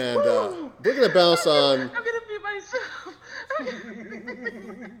 And we're going to bounce on... I'm going to be myself.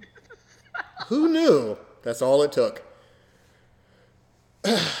 Who knew? That's all it took.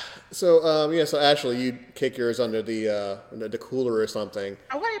 So Ashley, you'd kick yours under the cooler or something.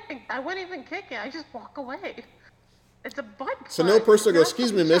 I want to think I wouldn't even kick it. I just walk away. It's a butt plug. So no person goes, Not excuse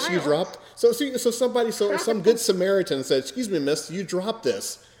some me, miss, you child. dropped. So some good Samaritan said, excuse me, miss, you dropped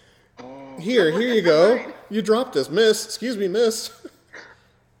this. Here you go. Fine. You dropped this, miss. Excuse me, miss.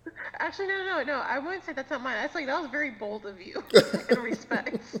 Actually, no. I wouldn't say that's not mine. That's like, that was very bold of you in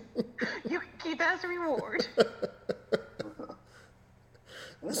respect. You can keep that as a reward.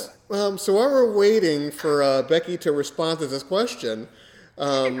 So while we're waiting for Becky to respond to this question,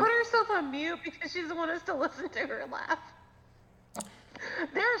 She put herself on mute because she doesn't want us to listen to her laugh.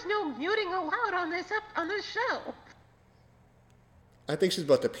 There's no muting allowed on this show. I think she's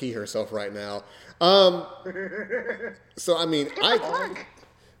about to pee herself right now. So I mean,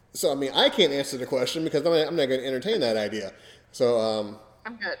 I can't answer the question because I'm not going to entertain that idea. So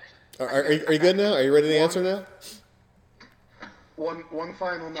I'm good. are you good now? Are you ready to answer now? One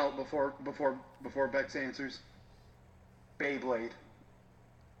final note before Bex answers. Beyblade.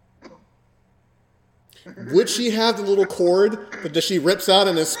 Would she have the little cord that she rips out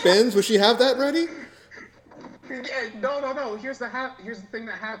and it spins? Would she have that ready? Yeah, no. Here's the thing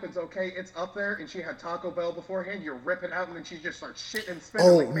that happens. Okay, it's up there, and she had Taco Bell beforehand. You rip it out, and then she just starts shit and spinning.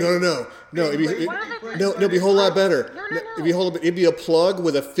 Oh, like no! It'd be a whole lot better. No. It'd be a plug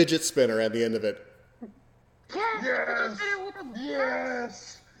with a fidget spinner at the end of it. Yes.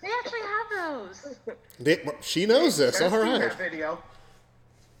 Yes. They actually have those. She knows this. I've All seen right. that video.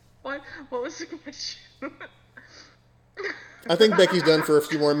 What was the question? I think Becky's done for a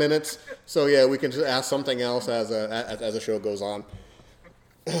few more minutes, so yeah, we can just ask something else as the show goes on.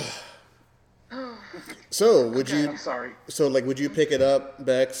 So would you? I'm sorry. So would you pick it up,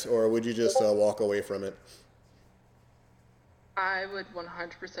 Bex, or would you just walk away from it? I would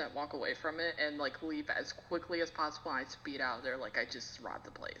 100% walk away from it and leave as quickly as possible. I'd speed out of there like I just robbed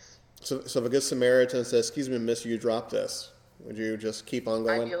the place. So if a good Samaritan says, "Excuse me, miss, you dropped this," would you just keep on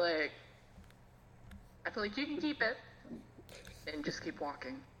going? I feel like you can keep it and just keep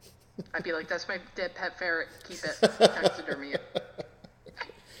walking. I'd be like, that's my dead pet ferret. Keep it. Taxidermy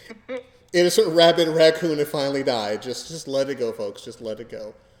it. Innocent rabbit raccoon that finally died. Just let it go, folks. Just let it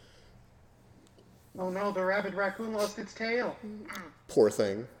go. Oh no, the rabid raccoon lost its tail. Poor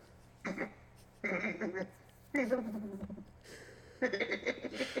thing.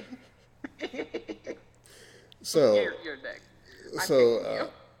 So, You're next.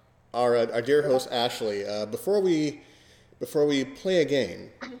 Our dear host Ashley, before we play a game,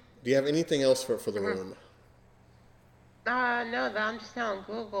 do you have anything else for the room? No, I'm just now on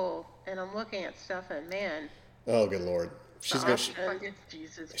Google and I'm looking at stuff and man. Oh, good Lord, she's gonna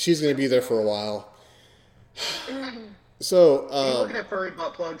Jesus. she's gonna be there for a while. So, Are you looking at furry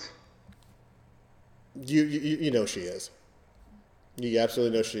butt plugs? you know she is. You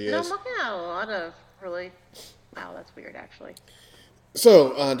absolutely know she No, is. I'm looking at a lot of really. Wow, that's weird actually.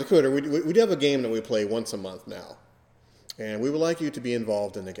 So, Dakota, we do have a game that we play once a month now. And we would like you to be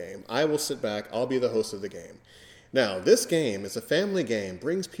involved in the game. I will sit back. I'll be the host of the game. Now, this game is a family game,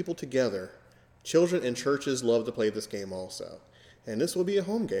 brings people together. Children in churches love to play this game also. And this will be a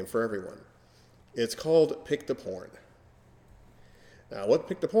home game for everyone. It's called Pick the Porn. Now, what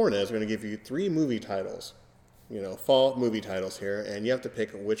Pick the Porn is, we're going to give you 3 movie titles. Fall movie titles here, and you have to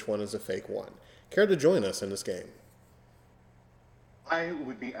pick which one is a fake one. Care to join us in this game? I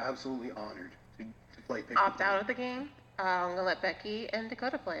would be absolutely honored to play Pick Opt the out of the game. I'm gonna let Becky and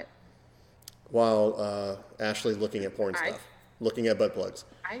Dakota play it. While Ashley's looking at porn stuff. Looking at butt plugs.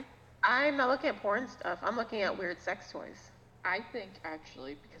 I'm not looking at porn stuff. I'm looking at weird sex toys. I think,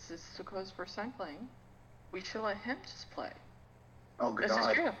 actually, because this is Dakota's first time playing, we should let him just play. Oh, good This God.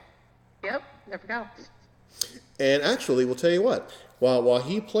 is true. Yep, there we go. And actually, we'll tell you what. While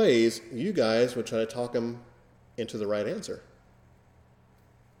he plays, you guys will try to talk him into the right answer.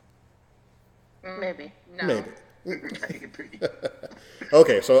 Maybe. No. Maybe. Maybe.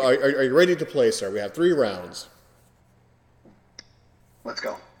 Okay, so are you ready to play, sir? We have 3 rounds. Let's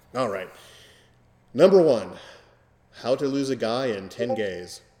go. All right. Number 1, how to lose a guy in 10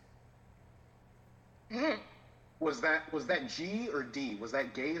 gays. Was that G or D? Was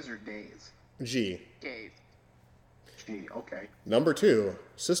that gays or days? G. Gays. G. Okay. Number 2,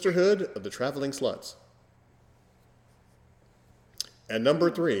 Sisterhood of the Traveling Sluts. And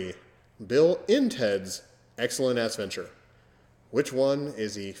number 3, Bill and Ted's Excellent Adventure. Which one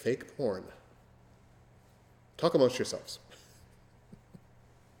is the fake porn? Talk amongst yourselves.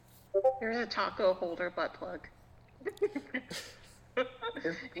 There's a taco holder butt plug.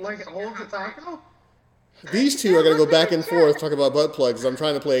 Like it holds a taco? These two are going to go back and forth, talk about butt plugs. I'm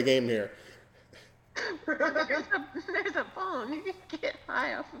trying to play a game here. There's a phone. You can get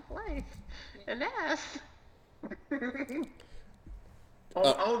high off of life. An ass.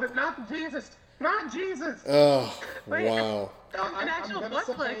 Not Jesus! Not Jesus! Oh, Wait. wow. An actual butt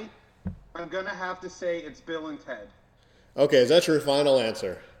plug. I'm gonna have to say it's Bill and Ted. Okay, is that your final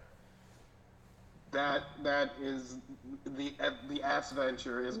answer? That is the ass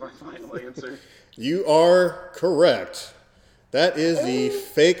venture is my final answer. You are correct. That is the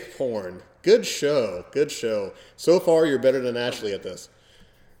fake porn. Good show. Good show. So far, you're better than Ashley at this.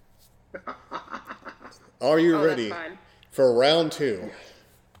 Are you Oh, that's ready fine. for round 2?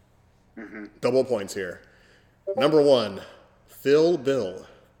 Double points here. Number 1, Phil Bill.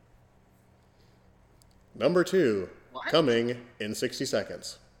 Number 2, coming in 60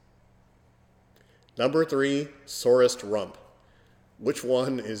 seconds. Number 3, Sorest Rump. Which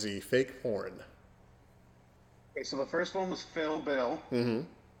one is the fake porn? Okay, so the first one was Phil Bill. Mm-hmm.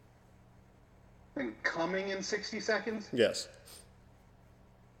 And coming in 60 seconds. Yes.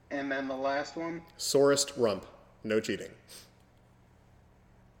 And then the last one. Sorest Rump. No cheating.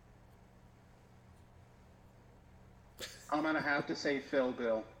 I'm gonna have to say Phil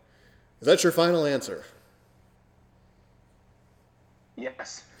Bill. Is that your final answer?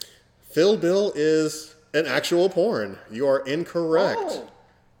 Yes. Phil Bill is an actual porn. You are incorrect.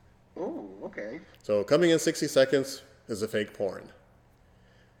 Oh, okay. So coming in 60 seconds is a fake porn.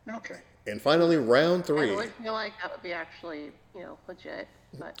 Okay. And finally, round I 3. really feel like that would be actually, legit.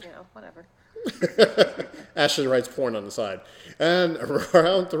 But, whatever. Ashley writes porn on the side. And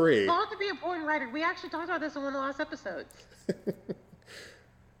round 3. Long to be a porn writer. We actually talked about this in one of the last episodes.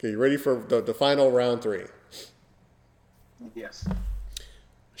 Okay, you ready for the final round 3? Yes.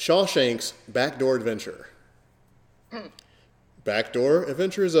 Shawshank's Backdoor Adventure. Backdoor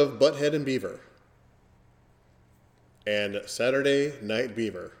Adventures of Butthead and Beaver. And Saturday Night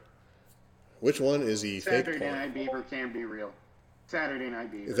Beaver. Which one is the fake Saturday porn? Night Beaver can be real. Saturday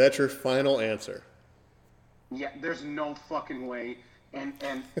Night Beaver. Is that your final answer? Yeah, there's no fucking way. And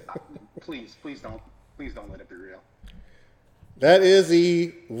please don't let it be real. That is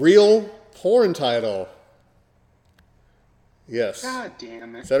the real porn title. Yes. God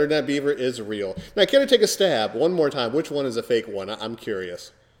damn it. Saturday Night Beaver is real. Now, can I take a stab one more time? Which one is a fake one? I'm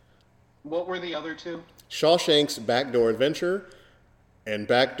curious. What were the other two? Shawshank's Backdoor Adventure and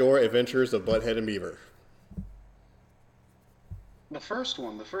Backdoor Adventures of Butthead and Beaver. The first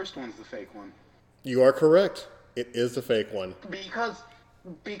one's the fake one. You are correct. It is the fake one. Because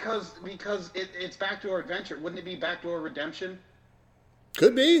it's Backdoor Adventure. Wouldn't it be Backdoor Redemption?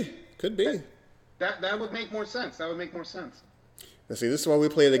 Could be. Could be. That would make more sense. Now see, this is why we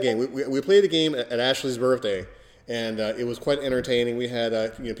play the game. We played the game at Ashley's birthday, and it was quite entertaining. We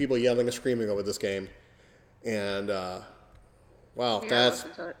had people yelling and screaming over this game, and wow, Yeah, that's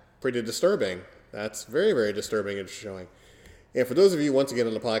listen to it. pretty disturbing. That's very, very disturbing and showing. And for those of you, once again,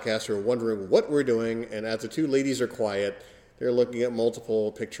 on the podcast who are wondering what we're doing, and as the two ladies are quiet, they're looking at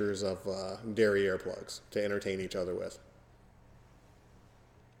multiple pictures of derriere plugs to entertain each other with.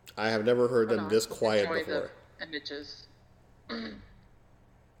 I have never heard them this quiet Enjoy before. the images.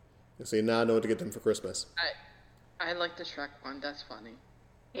 You see, now I know what to get them for Christmas. I like the Shrek one. That's funny.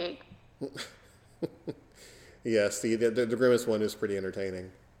 Egg. Yes, the Grimace one is pretty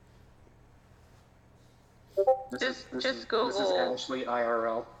entertaining. Just This is Google. Ashley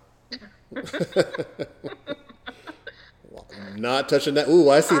IRL. Not touching that. Ooh,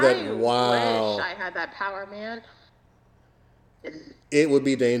 I see that. I Wow. wish I had that power, man. It would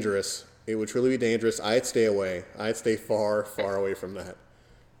be dangerous. It would truly be dangerous. I'd stay away. I'd stay far, far away from that.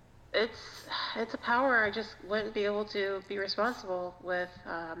 It's a power I just wouldn't be able to be responsible with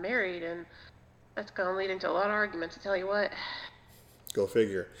married, and that's going to lead into a lot of arguments, to tell you what. Go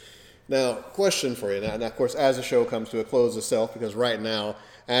figure. Now, question for you. Now, of course, as the show comes to a close itself, because right now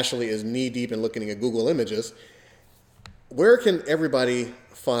Ashley is knee-deep in looking at Google Images, where can everybody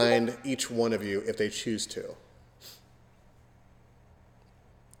find each one of you if they choose to?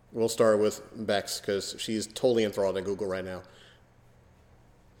 We'll start with Bex, because she's totally enthralled in Google right now.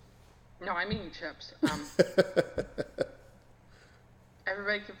 No, I'm eating chips.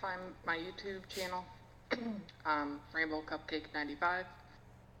 Everybody can find my YouTube channel, Rainbow Cupcake 95.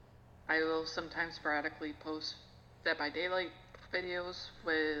 I will sometimes sporadically post Dead by Daylight videos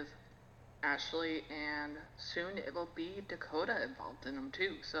with Ashley, and soon it will be Dakota involved in them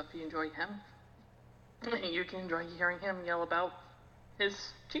too. So if you enjoy him, you can enjoy hearing him yell about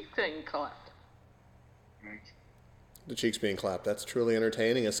his cheek thing collapsed. The cheeks being clapped. That's truly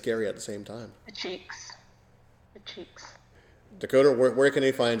entertaining and scary at the same time. The cheeks. The cheeks. Dakota, where can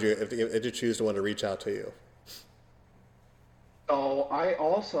they find you if you choose to want to reach out to you? So I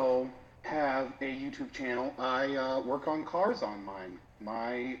also have a YouTube channel. I work on cars on mine.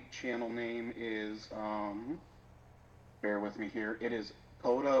 My channel name is bear with me here. It is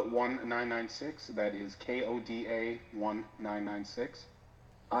Koda1996. That is KODA 1996.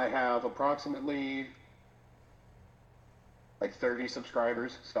 I have approximately like 30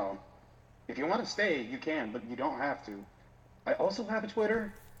 subscribers, so if you want to stay, you can, but you don't have to. I also have a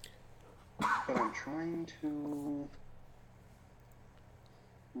Twitter, but I'm trying to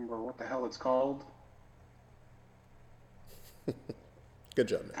remember what the hell it's called. Good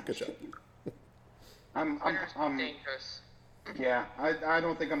job, man. Good job. I'm dangerous. Yeah, I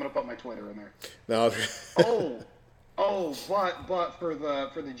don't think I'm gonna put my Twitter in there. No. But for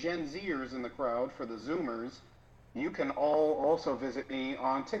the Gen Zers in the crowd, for the Zoomers, you can all also visit me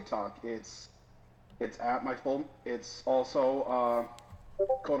on TikTok. It's at my full. It's also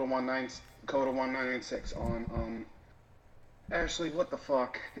Coda1996 on Ashley. What the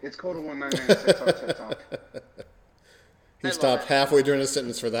fuck? It's Coda1996 on TikTok. He stopped halfway during a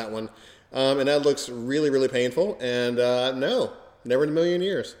sentence for that one. And that looks really, really painful. And no, never in a million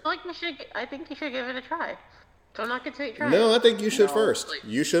years. I think you should give it a try. Don't knock it till you try. No, I think you should first.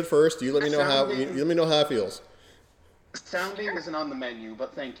 You should first. You let me know how. You let me know how it feels. Sounding isn't on the menu,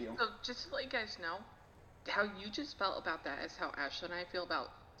 but thank you. So just to let you guys know, how you just felt about that is how Ashley and I feel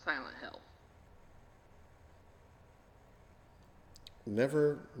about Silent Hill.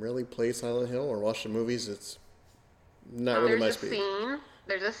 Never really played Silent Hill or watched the movies. It's not really my speed.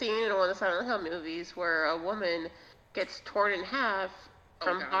 There's a scene in one of the Silent Hill movies where a woman gets torn in half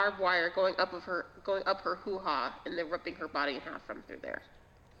from barbed wire going up her hoo-ha, and they're ripping her body in half from through there.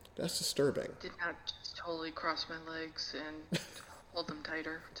 That's disturbing. Did not just totally cross my legs and hold them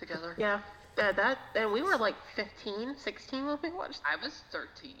tighter together. Yeah, and we were like 15, 16 when we watched. I was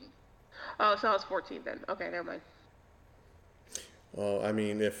 13. Oh, so I was 14 then. Okay, never mind. Well, I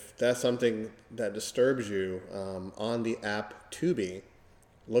mean, if that's something that disturbs you, on the app Tubi,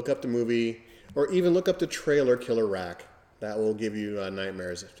 look up the movie, or even look up the trailer Killer Rack. That will give you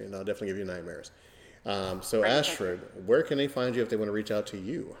nightmares. That'll definitely give you nightmares. So, Ashford, where can they find you if they want to reach out to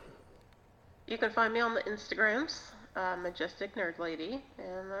you? You can find me on the Instagrams, Majestic Nerd Lady,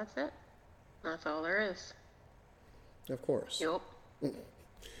 and that's it. That's all there is. Of course. Yep.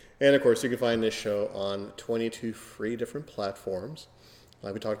 And of course, you can find this show on 22 free different platforms,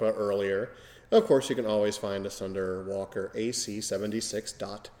 like we talked about earlier. Of course, you can always find us under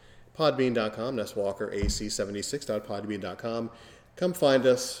WalkerAC76.podbean.com. That's WalkerAC76.podbean.com. Come find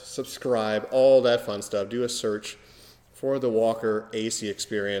us, subscribe, all that fun stuff. Do a search for the Walker AC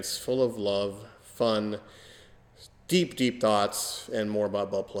experience, full of love, fun, deep, deep thoughts, and more about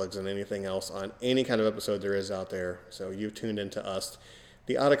butt plugs than anything else on any kind of episode there is out there. So you've tuned into us,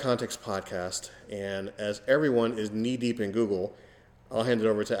 the Out of Context podcast. And as everyone is knee-deep in Google, I'll hand it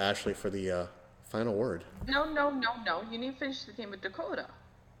over to Ashley for the final word. No. You need to finish the game with Dakota.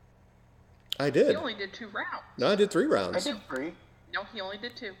 I did. He only did 2 rounds. No, I did 3 rounds. I did 3. No, he only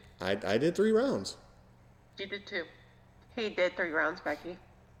did 2. I did 3 rounds. He did 2. He did 3 rounds, Becky.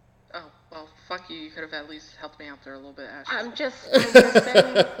 Oh, well, fuck you. You could have at least helped me out there a little bit, Ashley. I'm just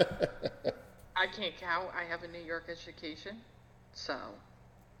saying. I can't count. I have a New York education, so.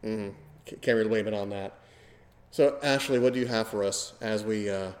 Can't really blame it on that. So, Ashley, what do you have for us as we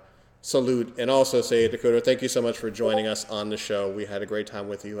salute and also say, Dakota, thank you so much for joining us on the show. We had a great time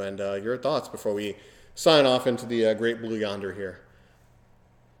with you, and your thoughts before we sign off into the great blue yonder here.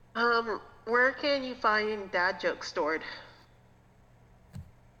 Where can you find dad jokes stored?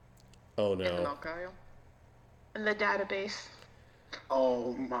 Oh, In the no. milk aisle. In the database.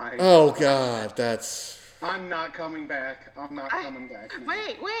 Oh my. Oh, God, that's... I'm not coming back. I'm not coming back.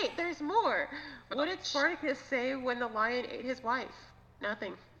 Wait, there's more. What did Spartacus say when the lion ate his wife?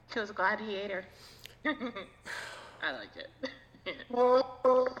 Nothing. He was glad he ate her. I like it.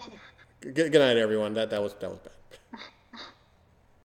 Good night, everyone. That was bad.